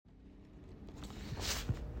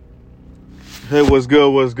Hey, what's good?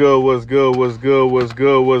 What's good? What's good? What's good? What's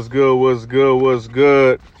good? What's good? What's good? What's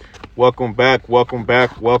good? Welcome back. Welcome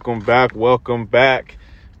back. Welcome back. Welcome back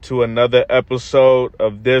to another episode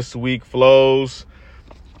of This Week Flows.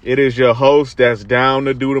 It is your host that's down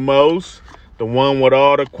to do the most, the one with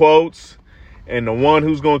all the quotes, and the one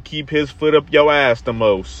who's going to keep his foot up your ass the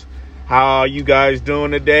most. How are you guys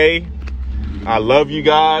doing today? I love you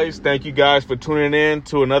guys. Thank you guys for tuning in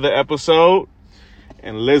to another episode.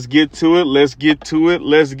 And let's get to it. Let's get to it.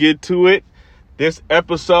 Let's get to it. This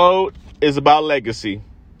episode is about legacy.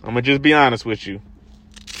 I'm going to just be honest with you.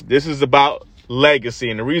 This is about legacy.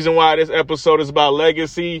 And the reason why this episode is about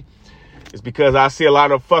legacy is because I see a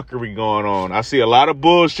lot of fuckery going on. I see a lot of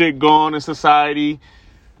bullshit going on in society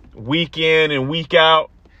week in and week out.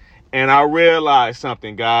 And I realize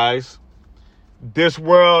something, guys. This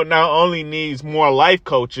world not only needs more life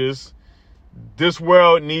coaches, this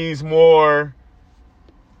world needs more...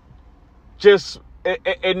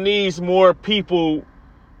 It needs more people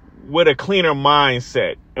with a cleaner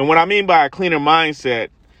mindset. And what I mean by a cleaner mindset,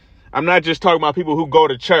 I'm not just talking about people who go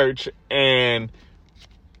to church and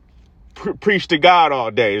preach to God all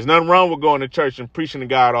day. There's nothing wrong with going to church and preaching to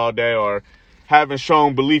God all day or having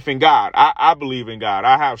shown belief in God. I believe in God.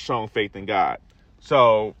 I have shown faith in God.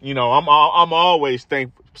 So, you know, I'm always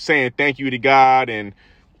saying thank you to God and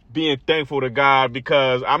being thankful to God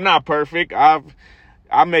because I'm not perfect.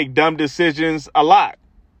 I make dumb decisions a lot.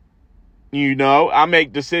 You know, I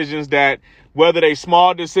make decisions that, whether they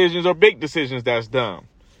small decisions or big decisions, that's dumb.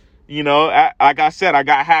 You know, like I said, I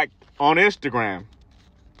got hacked on Instagram.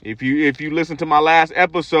 If you listen to my last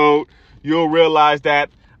episode, you'll realize that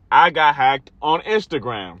I got hacked on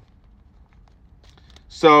Instagram.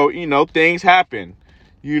 So, you know, things happen.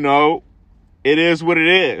 You know, it is what it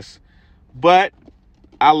is. But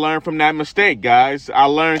I learned from that mistake, guys. I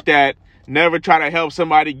learned that never try to help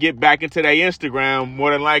somebody get back into their Instagram.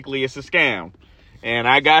 More than likely, it's a scam. And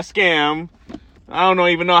I got scammed. I don't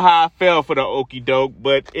even know how I fell for the okie doke,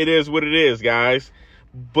 but it is what it is, guys.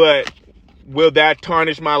 But will that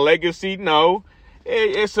tarnish my legacy? No.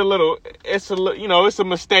 It's a little, you know, it's a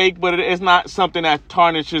mistake, but it's not something that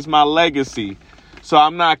tarnishes my legacy. So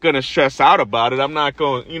I'm not going to stress out about it. I'm not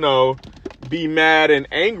going to, you know, be mad and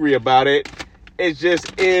angry about it. It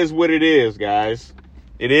just is what it is, guys.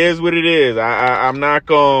 It is what it is. I'm not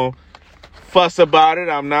going to fuss about it.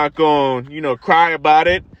 I'm not going to, you know, cry about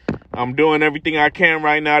it. I'm doing everything I can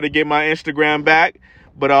right now to get my Instagram back.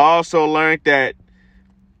 But I also learned that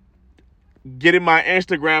getting my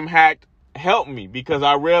Instagram hacked helped me because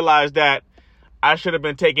I realized that I should have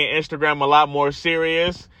been taking Instagram a lot more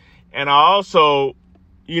serious. And I also,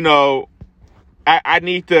 you know, I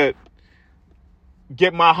need to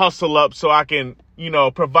get my hustle up so I can, you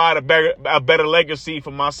know, provide a better legacy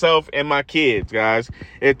for myself and my kids, guys.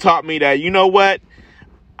 It taught me that, you know what?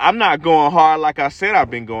 I'm not going hard like I said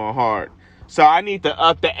I've been going hard. So I need to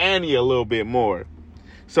up the ante a little bit more.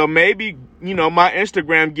 So maybe, you know, my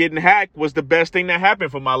Instagram getting hacked was the best thing that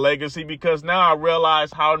happened for my legacy because now I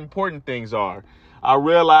realize how important things are. I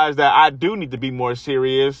realize that I do need to be more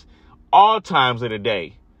serious all times of the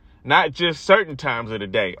day. Not just certain times of the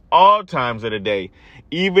day, all times of the day.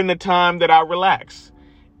 Even the time that I relax.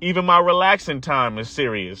 Even my relaxing time is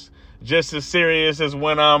serious. Just as serious as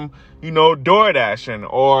when I'm, you know, door dashing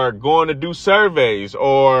or going to do surveys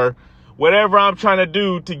or whatever I'm trying to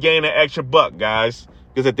do to gain an extra buck, guys.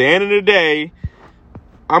 Because at the end of the day,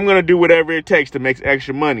 I'm going to do whatever it takes to make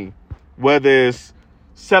extra money. Whether it's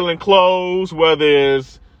selling clothes, whether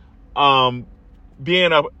it's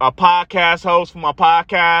being a podcast host for my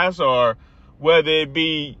podcast, or whether it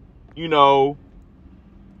be, you know,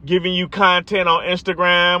 giving you content on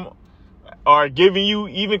Instagram or giving you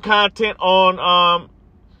even content on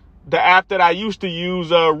the app that I used to use,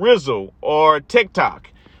 Rizzle or TikTok.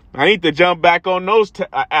 I need to jump back on those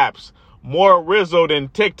apps. More Rizzle than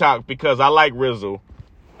TikTok because I like Rizzle.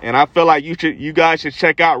 And I feel like you guys should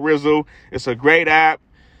check out Rizzle. It's a great app.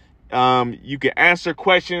 You can answer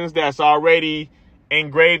questions that's already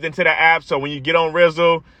engraved into the app. So when you get on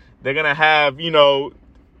Rizzle, they're going to have, you know,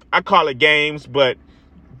 I call it games, but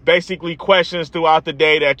basically questions throughout the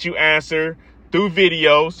day that you answer through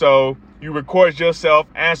video. So you record yourself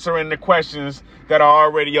answering the questions that are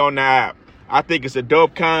already on the app. I think it's a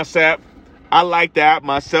dope concept. I like the app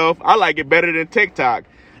myself. I like it better than TikTok.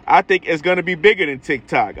 I think it's going to be bigger than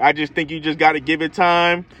TikTok. I just think you just got to give it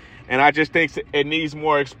time. And I just think it needs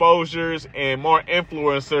more exposures and more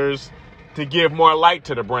influencers to give more light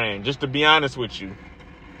to the brand, just to be honest with you.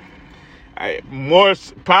 More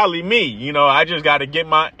probably me, you know, I just got to get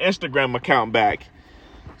my Instagram account back.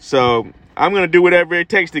 So I'm going to do whatever it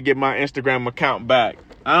takes to get my Instagram account back.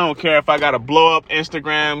 I don't care if I got to blow up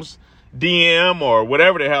Instagram's DM or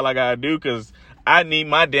whatever the hell I got to do, because I need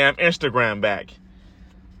my damn Instagram back.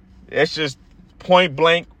 It's just point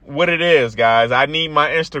blank what it is, guys. I need my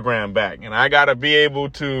Instagram back, and I got to be able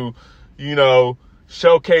to,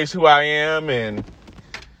 showcase who I am, and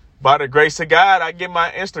by the grace of God, I get my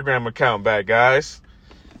Instagram account back, guys.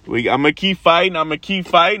 I'm going to keep fighting.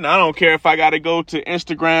 I don't care if I got to go to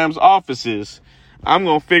Instagram's offices. I'm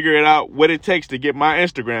going to figure it out what it takes to get my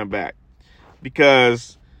Instagram back,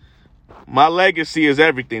 because my legacy is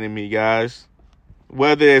everything to me, guys.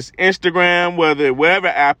 Whether it's Instagram, whatever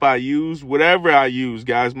app I use, whatever I use,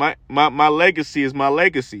 guys, my legacy is my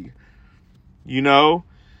legacy.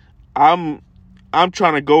 I'm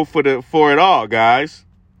trying to go for it all, guys.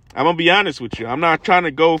 I'm going to be honest with you. I'm not trying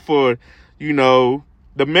to go for,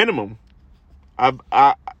 the minimum. I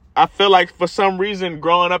feel like for some reason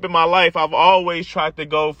growing up in my life, I've always tried to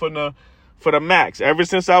go for the max. Ever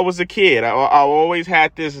since I was a kid, I always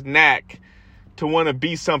had this knack to want to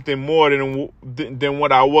be something more than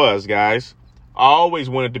what I was, guys. I always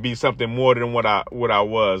wanted to be something more than what I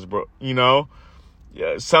was, bro.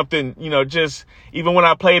 Something, just even when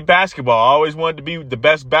I played basketball, I always wanted to be the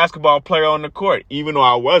best basketball player on the court, even though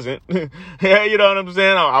I wasn't. Yeah, you know what I'm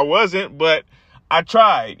saying? I wasn't, but I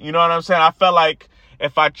tried. You know what I'm saying? I felt like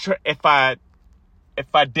if I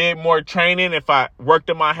did more training, if I worked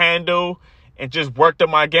on my handle and just worked on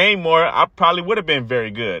my game more, I probably would have been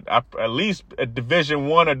very good. At least a Division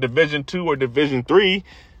I or Division II or Division III,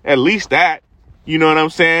 at least that. You know what I'm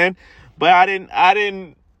saying? But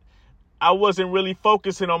I wasn't really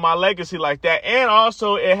focusing on my legacy like that. And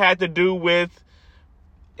also it had to do with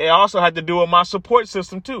my support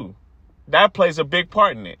system too. That plays a big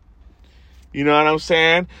part in it. You know what I'm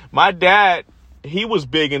saying? My dad, he was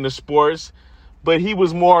big into sports, but he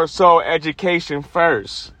was more so education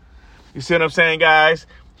first. You see what I'm saying, guys?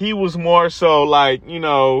 He was more so like,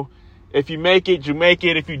 if you make it, you make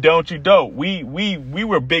it. If you don't, you don't. We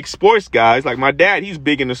were big sports guys. Like my dad, he's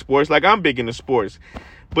big into sports. Like I'm big into sports.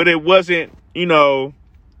 But it wasn't,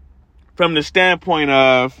 from the standpoint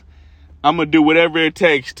of, I'm going to do whatever it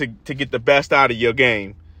takes to get the best out of your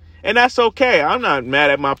game. And that's okay. I'm not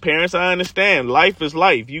mad at my parents. I understand. Life is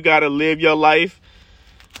life. You got to live your life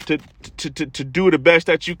to do the best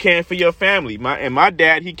that you can for your family. My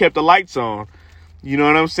dad, he kept the lights on. You know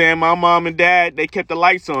what I'm saying? My mom and dad, they kept the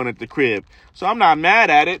lights on at the crib. So I'm not mad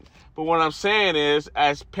at it. But what I'm saying is,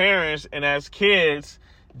 as parents and as kids,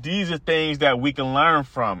 these are things that we can learn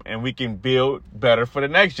from and we can build better for the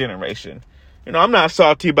next generation. I'm not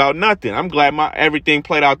salty about nothing. I'm glad everything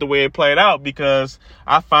played out the way it played out, because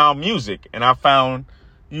I found music and I found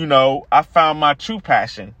my true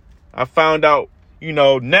passion. I found out,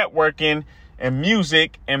 networking and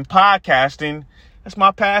music and podcasting. That's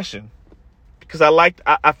my passion, because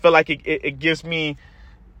I feel like it gives me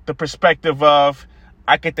the perspective of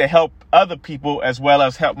I get to help other people as well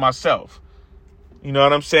as help myself. You know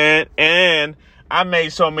what I'm saying? And I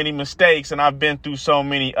made so many mistakes and I've been through so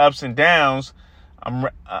many ups and downs.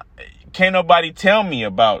 Can't nobody tell me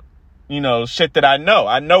about, shit that I know.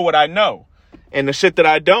 I know what I know. And the shit that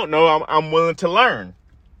I don't know, I'm willing to learn.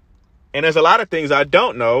 And there's a lot of things I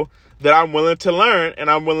don't know that I'm willing to learn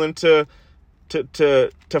and I'm willing to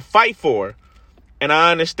fight for. And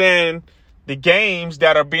I understand the games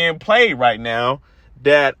that are being played right now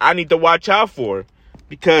that I need to watch out for.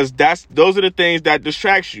 Because those are the things that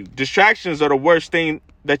distract you. Distractions are the worst thing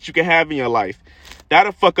that you can have in your life.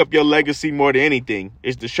 That'll fuck up your legacy more than anything.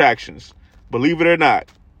 It's distractions. Believe it or not.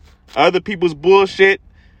 Other people's bullshit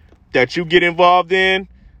that you get involved in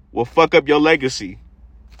will fuck up your legacy.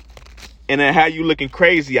 And then have you looking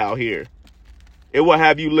crazy out here. It will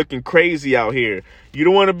have you looking crazy out here. You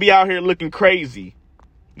don't want to be out here looking crazy.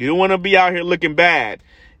 You don't want to be out here looking bad.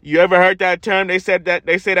 You ever heard that term? They say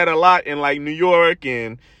that a lot in like New York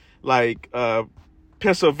and like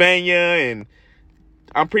Pennsylvania, and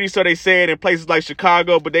I'm pretty sure they say it in places like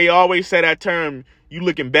Chicago, but they always say that term, you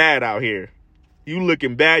looking bad out here. You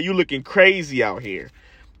looking bad, you looking crazy out here.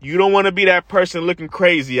 You don't want to be that person looking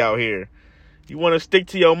crazy out here. You want to stick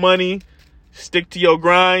to your money, stick to your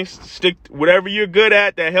grind, stick whatever you're good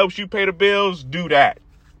at that helps you pay the bills, do that.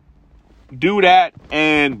 Do that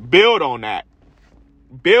and build on that.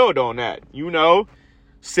 Build on that,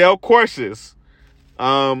 sell courses,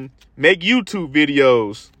 make YouTube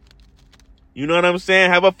videos. You know what I'm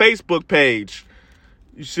saying? Have a Facebook page.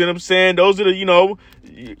 You see what I'm saying? Those are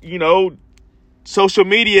the, social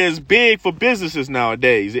media is big for businesses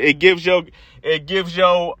nowadays. It gives you a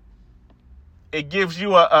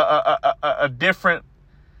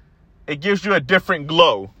different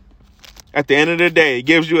glow. At the end of the day, it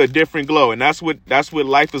gives you a different glow. And that's what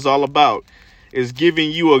life is all about, is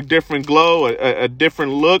giving you a different glow, a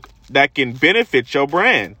different look that can benefit your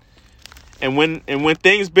brand. And when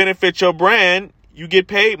things benefit your brand, you get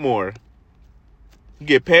paid more. You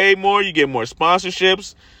get paid more, you get more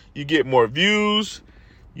sponsorships, you get more views,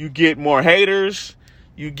 you get more haters,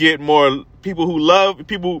 you get more people who love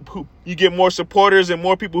you get more supporters and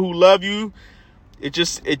more people who love you.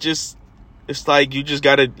 It's like you just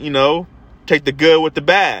gotta, take the good with the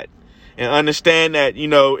bad and understand that,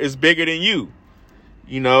 it's bigger than you.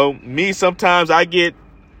 Me, sometimes I get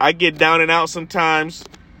down and out sometimes,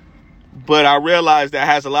 but I realize that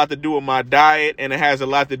has a lot to do with my diet and it has a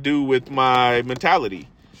lot to do with my mentality.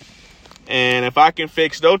 And if I can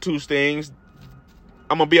fix those two things,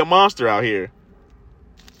 I'm going to be a monster out here.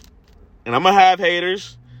 And I'm going to have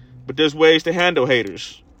haters, but there's ways to handle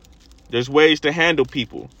haters. There's ways to handle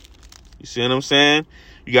people. You see what I'm saying?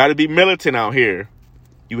 You got to be militant out here.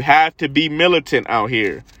 You have to be militant out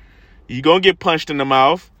here. You're going to get punched in the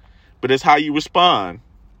mouth, but it's how you respond.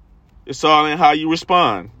 It's all in how you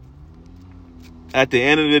respond. At the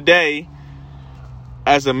end of the day,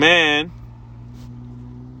 as a man,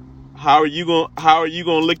 how are you going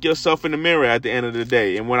to look yourself in the mirror at the end of the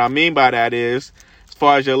day? And what I mean by that is, as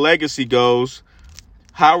far as your legacy goes,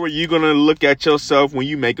 how are you going to look at yourself when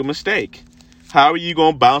you make a mistake? How are you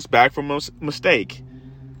going to bounce back from a mistake?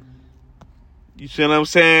 You see what I'm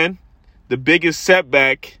saying? The biggest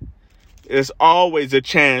setback is always a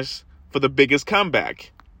chance for the biggest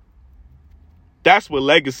comeback. That's what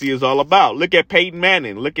legacy is all about. Look at Peyton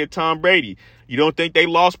Manning. Look at Tom Brady. You don't think they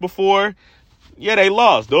lost before? Yeah, they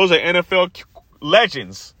lost. Those are NFL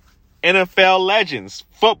legends. NFL legends.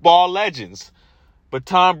 Football legends. But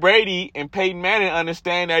Tom Brady and Peyton Manning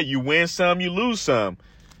understand that you win some, you lose some.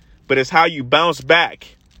 But it's how you bounce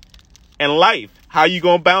back. In life, how you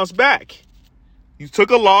going to bounce back? You took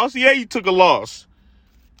a loss? Yeah, you took a loss.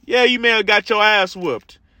 Yeah, you may have got your ass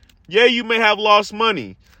whooped. Yeah, you may have lost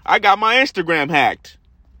money. I got my Instagram hacked.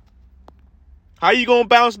 How you going to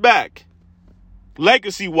bounce back?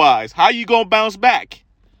 Legacy-wise, how you going to bounce back?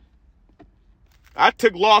 I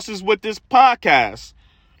took losses with this podcast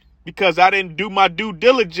because I didn't do my due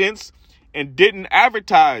diligence and didn't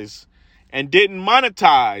advertise and didn't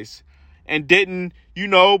monetize and didn't,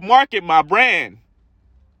 market my brand.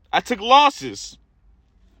 I took losses.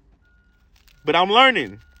 But I'm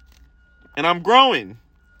learning and I'm growing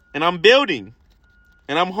and I'm building.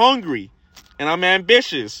 And I'm hungry and I'm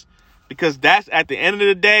ambitious, because that's, at the end of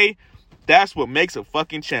the day, that's what makes a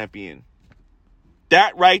fucking champion.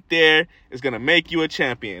 That right there is going to make you a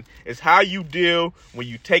champion. It's how you deal when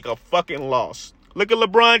you take a fucking loss. Look at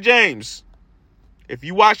LeBron James. If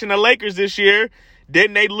you watching the Lakers this year,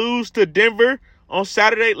 didn't they lose to Denver on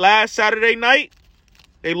last Saturday night?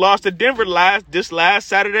 They lost to Denver this last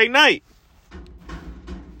Saturday night.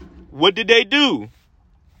 What did they do?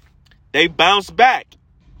 They bounced back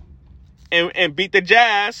and beat the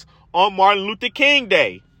Jazz on Martin Luther King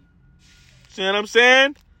Day. See what I'm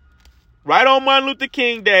saying? Right on Martin Luther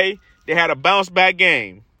King Day, they had a bounce back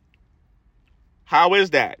game. How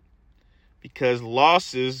is that? Because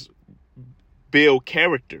losses build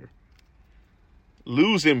character.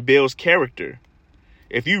 Losing builds character.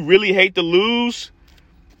 If you really hate to lose,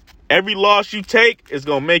 every loss you take is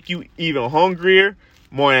going to make you even hungrier,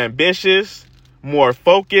 more ambitious, more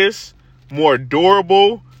focused, more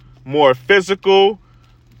durable, more physical,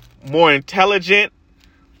 more intelligent,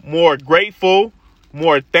 more grateful,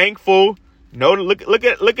 more thankful. Look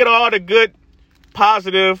at all the good,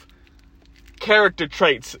 positive character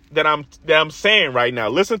traits that I'm saying right now.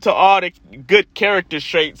 Listen to all the good character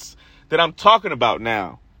traits that I'm talking about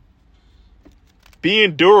now.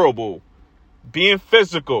 Being durable, being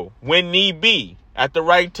physical when need be, at the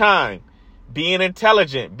right time, being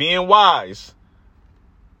intelligent, being wise,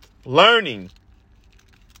 learning.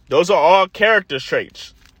 Those are all character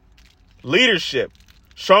traits. Leadership,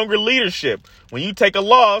 stronger leadership. When you take a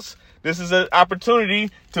loss, this is an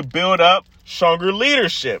opportunity to build up stronger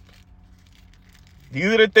leadership. These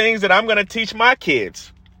are the things that I'm going to teach my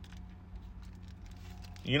kids.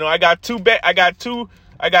 I got two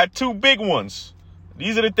big ones.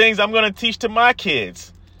 These are the things I'm going to teach to my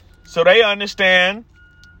kids, so they understand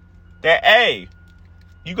that, A,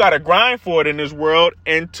 you got to grind for it in this world,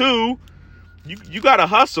 and 2, you got to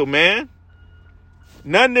hustle, man.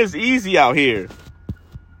 Nothing is easy out here,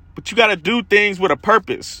 but you got to do things with a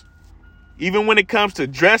purpose. Even when it comes to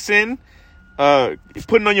dressing,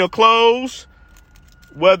 putting on your clothes,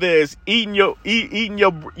 whether it's eating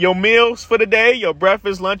your meals for the day, your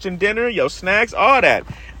breakfast, lunch, and dinner, your snacks, all that.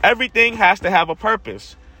 Everything has to have a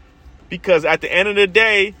purpose, because at the end of the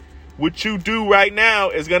day, what you do right now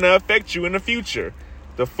is going to affect you in the future.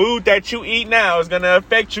 The food that you eat now is going to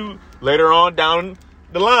affect you later on down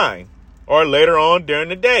the line or later on during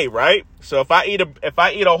the day, right? So if I eat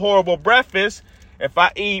a horrible breakfast, if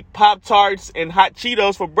I eat Pop-Tarts and hot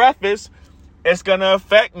Cheetos for breakfast, it's going to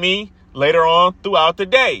affect me later on throughout the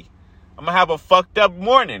day. I'm going to have a fucked up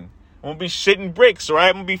morning. I'm going to be shitting bricks, right?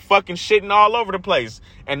 I'm going to be fucking shitting all over the place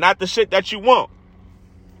and not the shit that you want.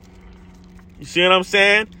 You see what I'm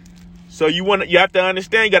saying? So you have to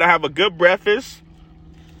understand you got to have a good breakfast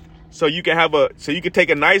so you can take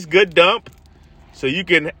a nice good dump so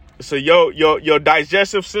your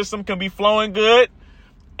digestive system can be flowing good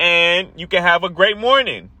and you can have a great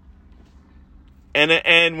morning.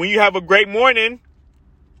 And when you have a great morning,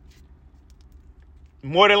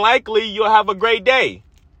 more than likely you'll have a great day.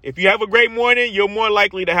 If you have a great morning, you're more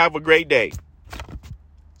likely to have a great day.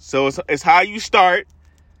 So it's how you start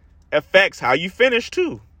affects how you finish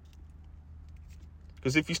too.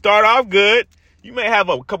 Because if you start off good, you may have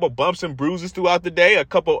a couple bumps and bruises throughout the day, a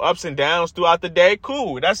couple ups and downs throughout the day.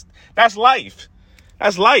 Cool. That's life.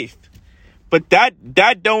 That's life. But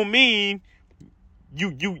that don't mean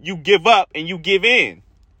you give up and you give in.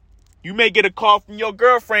 You may get a call from your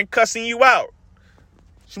girlfriend cussing you out.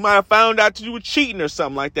 She might have found out you were cheating or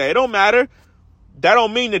something like that. It don't matter. That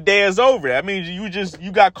don't mean the day is over. That means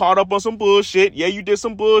you got caught up on some bullshit. Yeah, you did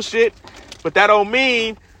some bullshit, but that don't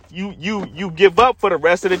mean you give up for the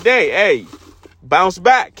rest of the day. Hey, bounce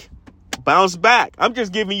back. Bounce back. I'm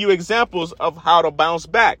just giving you examples of how to bounce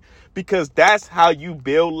back because that's how you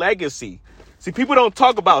build legacy. See, people don't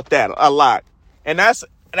talk about that a lot. And that's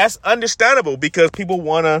understandable because people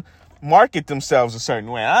want to market themselves a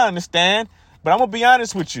certain way. I understand, but I'm going to be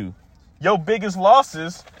honest with you. Your biggest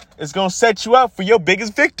losses is going to set you up for your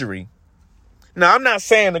biggest victory. Now, I'm not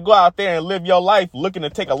saying to go out there and live your life looking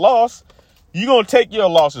to take a loss. You're going to take your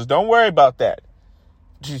losses. Don't worry about that.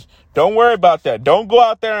 Don't worry about that. Don't go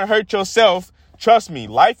out there and hurt yourself. Trust me,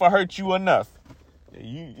 life will hurt you enough.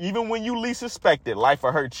 Even when you least expect it, life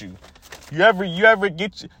will hurt you. You ever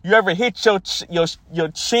hit your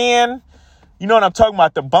chin? You know what I'm talking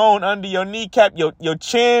about? The bone under your kneecap, your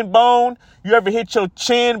chin bone. You ever hit your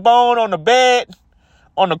chin bone on the bed,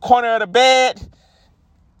 on the corner of the bed?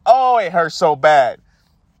 Oh, it hurts so bad.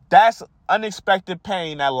 That's unexpected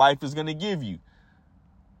pain that life is going to give you.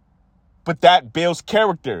 But that builds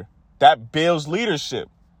character. That builds leadership.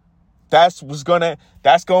 That's going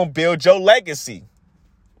to build your legacy.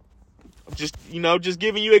 Just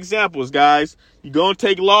giving you examples, guys. You're going to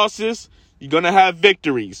take losses. You're going to have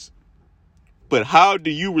victories. But how do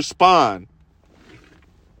you respond?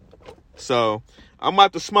 So I'm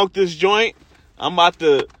about to smoke this joint. I'm about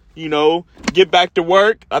to, get back to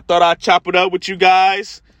work. I thought I'd chop it up with you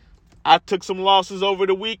guys. I took some losses over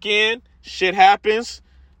the weekend. Shit happens.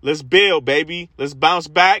 Let's build, baby. Let's bounce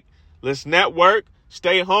back. Let's network.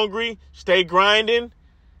 Stay hungry. Stay grinding.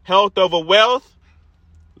 Health over wealth.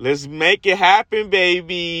 Let's make it happen,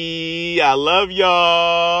 baby. I love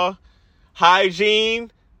y'all.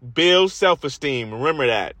 Hygiene builds self-esteem. Remember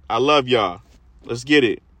that. I love y'all. Let's get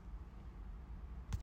it.